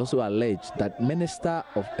protesters also allege that Minister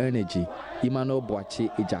of Energy Emmanuel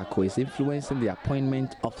Boakye Ejiako is influencing the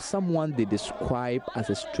appointment of someone they describe as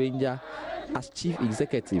a stranger as chief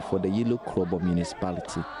executive for the Yilo-Krobo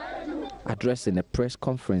municipality. Addressing a press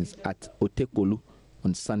conference at Otekolu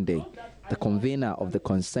on Sunday, the convener of the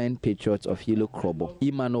Concerned Patriots of Yilo-Krobo,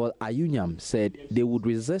 Emmanuel Ayunyam, said they would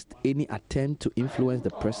resist any attempt to influence the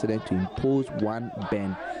president to impose one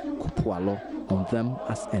Ben Kupualo on them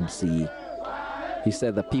as MCE. He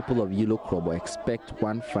said the people of Yilo-Krobo expect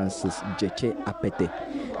one Francis Jeche Apete,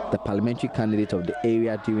 the parliamentary candidate of the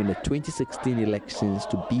area during the 2016 elections,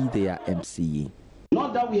 to be their MCE.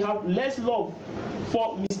 Not that we have less love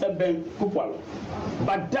for Mr. Ben Kupualo,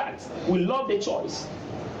 but that we love the choice,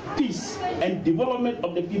 peace, and development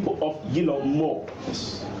of the people of Yilo more.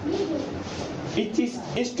 It is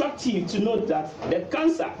instructive to note that the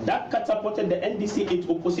cancer that catapulted the NDC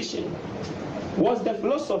into opposition was the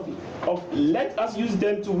philosophy of let us use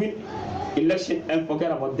them to win election and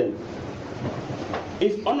forget about them.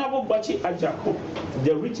 If Honorable Boakye Ejiako,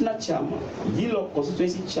 the regional chairman, Yilo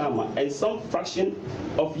constituency chairman, and some fraction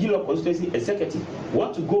of Yilo constituency executive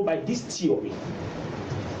want to go by this theory,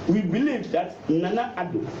 we believe that Nana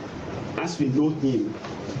Addo, as we know him,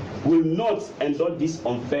 will not endorse this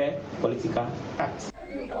unfair political act.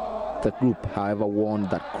 The group, however, warned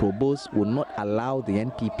that Krobos will not allow the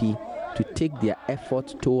NPP to take their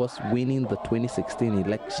effort towards winning the 2016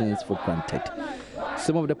 elections for granted.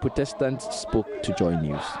 Some of the protestants spoke to Joy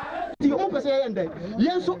News. We are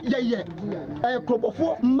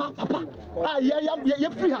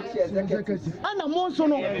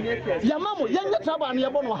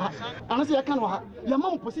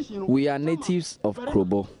natives of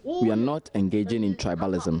Krobo. We are not engaging in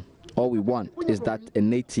tribalism. All we want is that a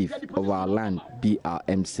native of our land be our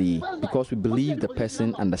MCE, because we believe the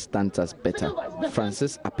person understands us better.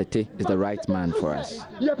 Francis Apete is the right man for us.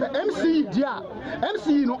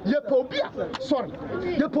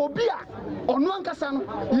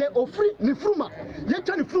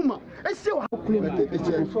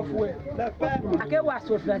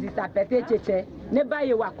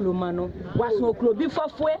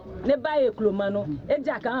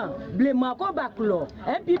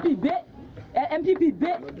 MPP B,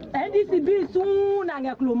 NDCB soon and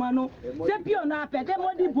a Clomano, Sepiona,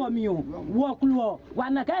 Petemodi Bomio, Walklo,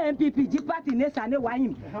 Wanaka MPP, Jipati Nessa, and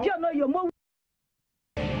Wine. You know your move.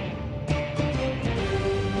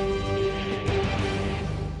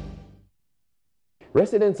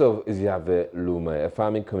 Residents of Ziave-Lume, a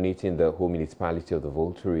farming community in the whole municipality of the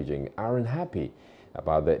Volta region, are unhappy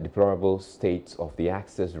about the deplorable state of the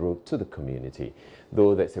access road to the community.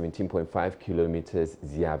 Though the 17.5 kilometers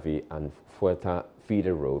Ziave and Fuerta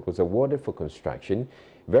feeder road was awarded for construction,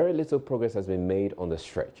 very little progress has been made on the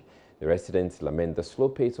stretch. The residents lament the slow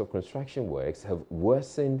pace of construction works have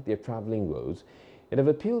worsened their traveling roads and have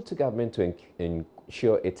appealed to government to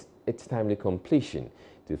ensure its timely completion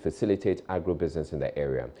to facilitate agribusiness in the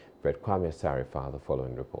area. Fred Kwame Asare filed the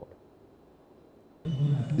following report.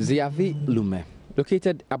 Ziave-Lume,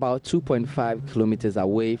 located about 2.5 kilometers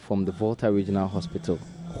away from the Volta Regional Hospital,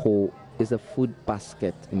 Ho is a food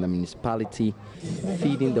basket in the municipality,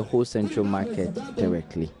 feeding the whole central market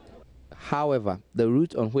directly. However, the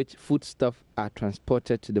route on which foodstuffs are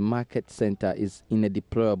transported to the market center is in a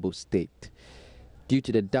deplorable state. Due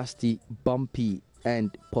to the dusty, bumpy,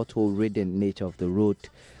 and pothole-ridden nature of the road,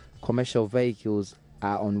 commercial vehicles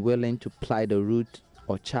are unwilling to ply the route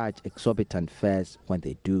or charge exorbitant fares when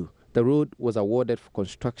they do. The road was awarded for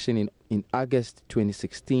construction in August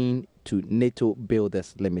 2016 to NATO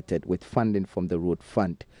Builders Limited with funding from the Road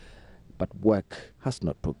Fund, but work has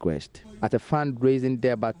not progressed. At a fundraising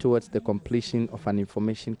thereby towards the completion of an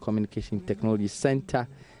information communication technology center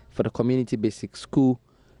for the community basic school,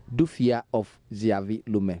 Dufia of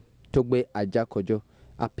Ziave-Lume, Togbe Ajakojo,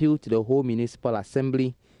 appealed to the whole municipal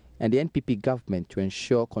assembly and the NPP government to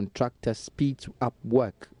ensure contractors speed up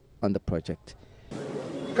work on the project.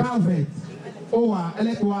 Calvet, owa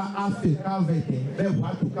electoral afe calvet,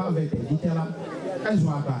 bewa to calvet, ditela,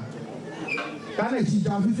 ezwaba.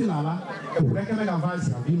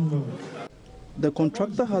 The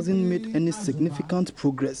contractor hasn't made any significant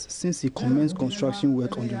progress since he commenced construction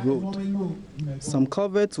work on the road. Some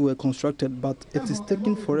culverts were constructed, but it is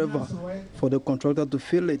taking forever for the contractor to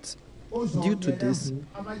fill it. Due to this,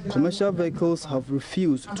 commercial vehicles have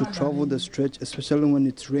refused to travel the stretch, especially when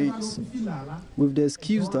it rains, with the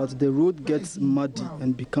excuse that the road gets muddy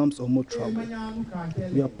and becomes almost trouble.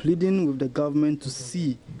 We are pleading with the government to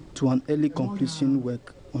see to an early completion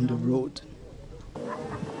work on the road.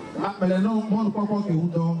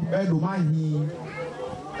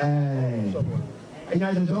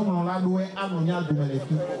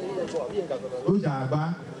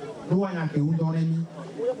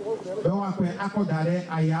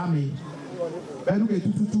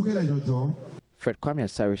 Fred Kwame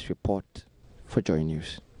Asari's report for Joy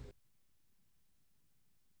News.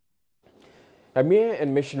 A mayor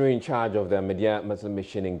and missionary in charge of the Ahmadiyya Muslim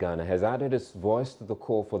mission in Ghana has added his voice to the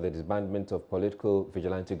call for the disbandment of political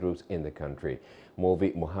vigilante groups in the country.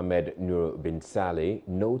 Mufti Mohammed Nur bin Saleh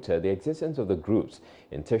noted the existence of the groups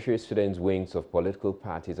in tertiary students' wings of political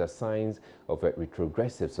parties as signs of a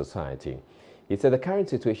retrogressive society. He said the current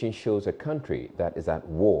situation shows a country that is at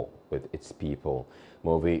war with its people.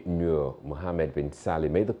 Mufti Nur Mohammed bin Saleh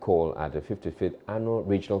made the call at the 55th Annual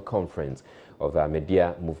Regional Conference of the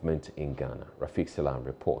Ahmadiyya Movement in Ghana. Rafiq Salam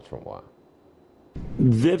reports from Wa.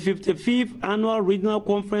 The 55th Annual Regional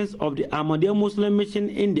Conference of the Ahmadiyya Muslim Mission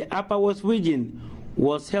in the Upper West region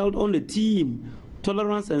was held on the theme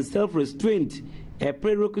Tolerance and Self-Restraint, a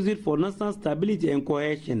prerequisite for national stability and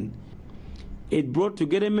cohesion. It brought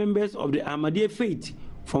together members of the Ahmadiyya faith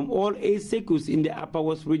from all 8 circles in the Upper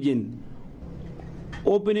West region.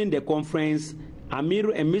 Opening the conference,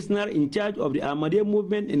 Amir and missionary in charge of the Ahmadiyya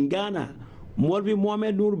movement in Ghana, Mufti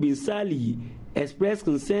Mohammed Nur bin Saleh, expressed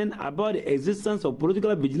concern about the existence of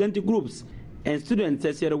political vigilante groups and student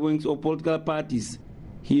tertiary wings of political parties.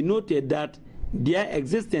 He noted that their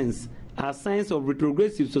existence are signs of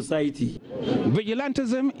retrogressive society.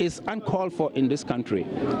 Vigilantism is uncalled for in this country.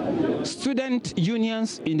 Student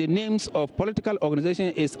unions in the names of political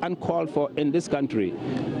organizations is uncalled for in this country.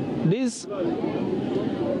 These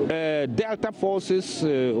Delta forces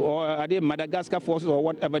or are they Madagascar forces or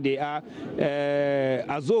whatever they are,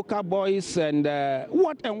 Azoka boys and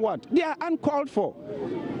what, they are uncalled for.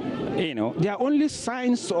 You know, they are only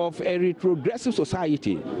signs of a retrogressive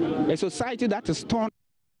society, a society that is torn.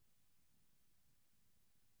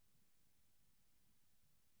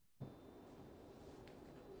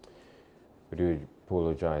 We do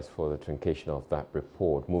apologize for the truncation of that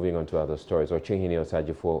report. Moving on to other stories. Ochehini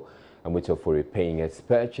Osajifo Amutofori paying its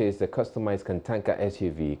purchase the customized Kantanka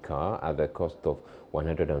SUV car at the cost of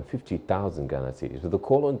 150,000 Ghana cedis, with a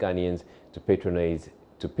call on Ghanaians to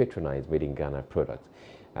patronize made in Ghana products.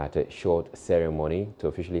 At a short ceremony to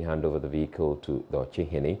officially hand over the vehicle to the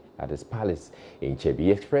Ochehini at his palace in Chebi,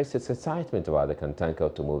 he expressed his excitement about the Kantanka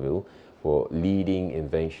automobile for leading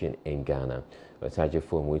invention in Ghana.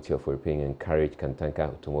 Osajifo Amutofori encouraged Kantanka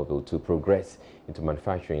automobile to progress into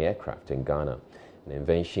manufacturing aircraft in Ghana, an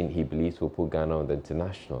invention he believes will put Ghana on the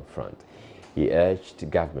international front. He urged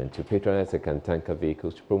government to patronize the Kantanka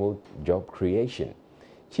vehicles to promote job creation.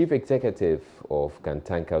 Chief Executive of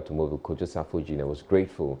Kantanka Automobile, Kojo Safo Jr., was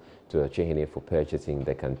grateful to Ochehini for purchasing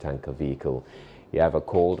the Kantanka vehicle. He have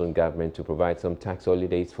called on government to provide some tax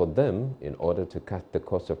holidays for them in order to cut the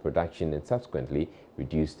cost of production and subsequently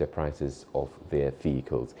reduce the prices of their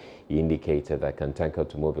vehicles. He indicated that Kantanka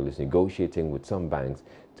Automobile is negotiating with some banks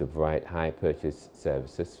to provide high purchase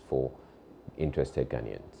services for interested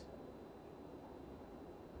Ghanaians.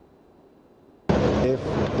 If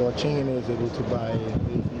the Ochehini is able to buy,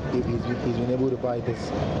 if he's been able to buy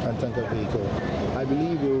this Kantanka vehicle, I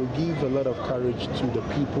believe it will give a lot of courage to the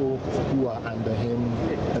people who are under him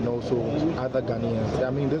and also other Ghanaians.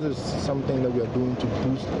 I mean, this is something that we are doing to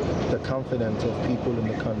boost the confidence of people in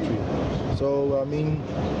the country. So, I mean,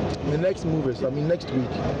 the next move is, next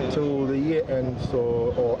week till the year ends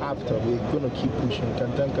or after, we're going to keep pushing.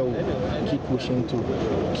 Kantanka will keep pushing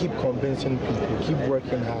to keep convincing people, keep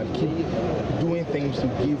working hard, keep doing things to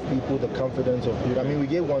give people the confidence of people. I mean, we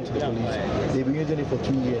gave one to the police. They've been using it for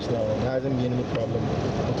 2 years now. It hasn't been any problem.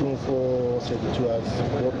 Tunfor said it to us,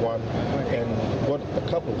 bought one, and bought a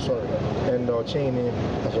couple, sorry. And Ochehini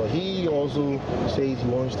as well. He also says he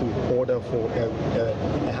wants to order for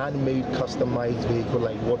a handmade, customized vehicle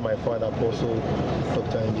like what my father, Apostle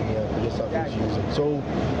Dr. Engineer Yusuf is using. So,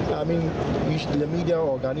 I mean, the media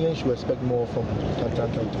or Ghanaians should expect more from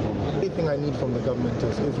Kantanka. The only thing I need from the government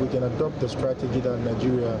is if we can adopt the strategy that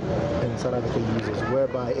Nigeria and South Africa uses,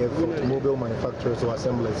 whereby whereby if automobile manufacturers or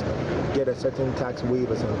assemblers get a certain tax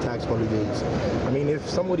waivers and tax holidays. I mean, if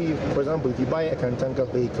somebody, for example, if you buy a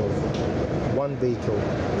Kantanka vehicle, one vehicle,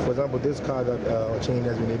 for example, this car that Ocheng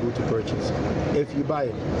has been able to purchase, if you buy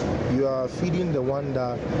it, you are feeding the one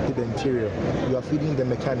that did the interior, you are feeding the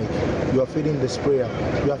mechanic, you are feeding the sprayer,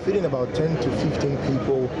 you are feeding about 10 to 15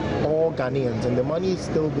 people, all Ghanaians, and the money is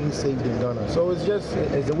still being saved in Ghana. So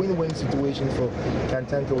it's a win-win situation for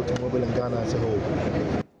Kantanka Automobile and Ghana as a whole.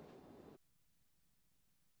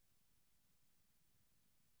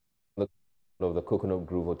 Of the Coconut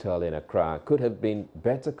Grove Hotel in Accra could have been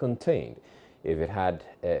better contained if it had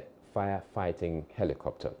a firefighting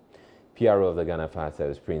helicopter. PRO of the Ghana Fire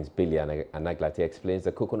Service, Prince Billy Anaglati, explains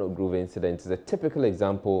the Coconut Grove incident is a typical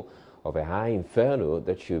example of a high inferno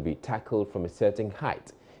that should be tackled from a certain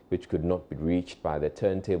height, which could not be reached by the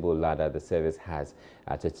turntable ladder the service has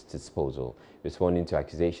at its disposal. Responding to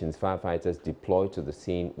accusations, firefighters deployed to the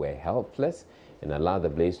scene were helpless and allowed the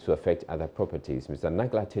blaze to affect other properties. Mr.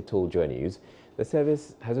 Naglate told Joy News the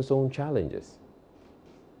service has its own challenges.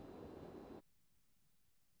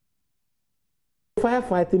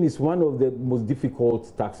 Firefighting is one of the most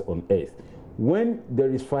difficult tasks on earth. When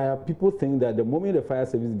there is fire, people think that the moment the fire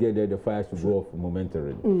service get there, the fire should go off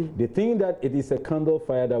momentarily. They think that it is a candle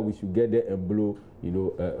fire that we should get there and blow,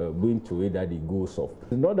 go into it, that it goes off.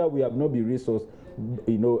 It's not that we have not been resourced,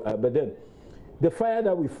 but then the fire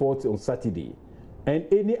that we fought on Saturday and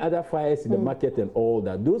any other fires in the market and all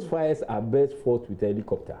that, those fires are best fought with a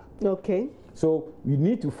helicopter. Okay. So we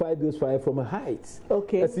need to fight those fires from a height.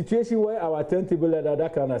 Okay. A situation where our turntable ladder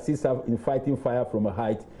that can assist us in fighting fire from a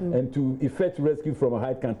height and to effect rescue from a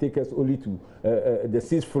height can take us only to the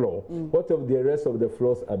 6th floor. What of the rest of the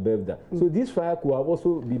floors above that? So this fire could have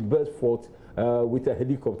also been best fought with a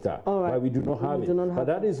helicopter, but we do not have it. But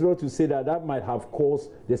that is not to say that that might have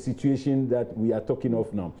caused the situation that we are talking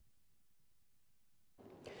of now.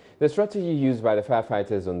 The strategy used by the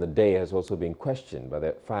firefighters on the day has also been questioned, but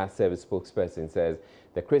the fire service spokesperson says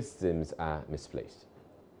the criticisms are misplaced.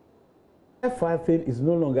 Firefighting is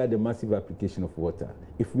no longer the massive application of water.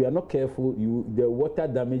 If we are not careful, the water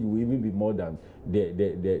damage will even be more than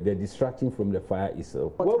the distraction from the fire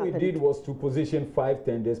itself. What we did was to position 5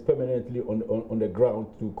 tenders permanently on the ground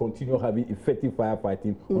to continue having effective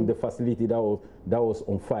firefighting on the facility that was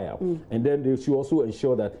on fire. And then they should also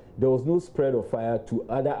ensure that there was no spread of fire to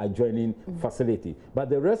other adjoining facility. But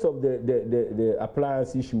the rest of the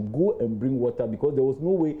appliances should go and bring water, because there was no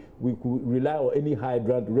way we could rely on any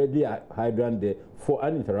hydrant, readily hydrant there for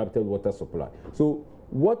uninterrupted water supply. So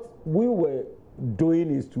what we were doing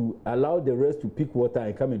is to allow the rest to pick water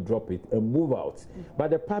and come and drop it and move out. But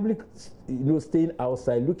the public, staying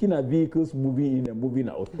outside, looking at vehicles moving in and moving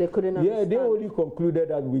out. They couldn't understand. They only concluded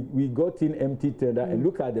that we got in empty tender and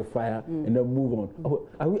look at the fire and then move on. Oh,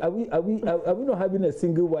 are we not having a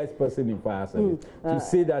single wise person in fire service to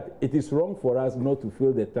say that it is wrong for us not to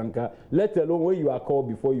fill the tanker, let alone when you are called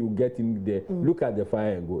before you get in there, look at the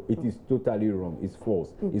fire and go. It is totally wrong. It's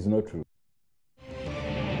false. It's not true.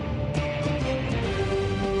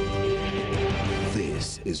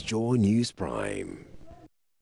 This is Joy News Prime.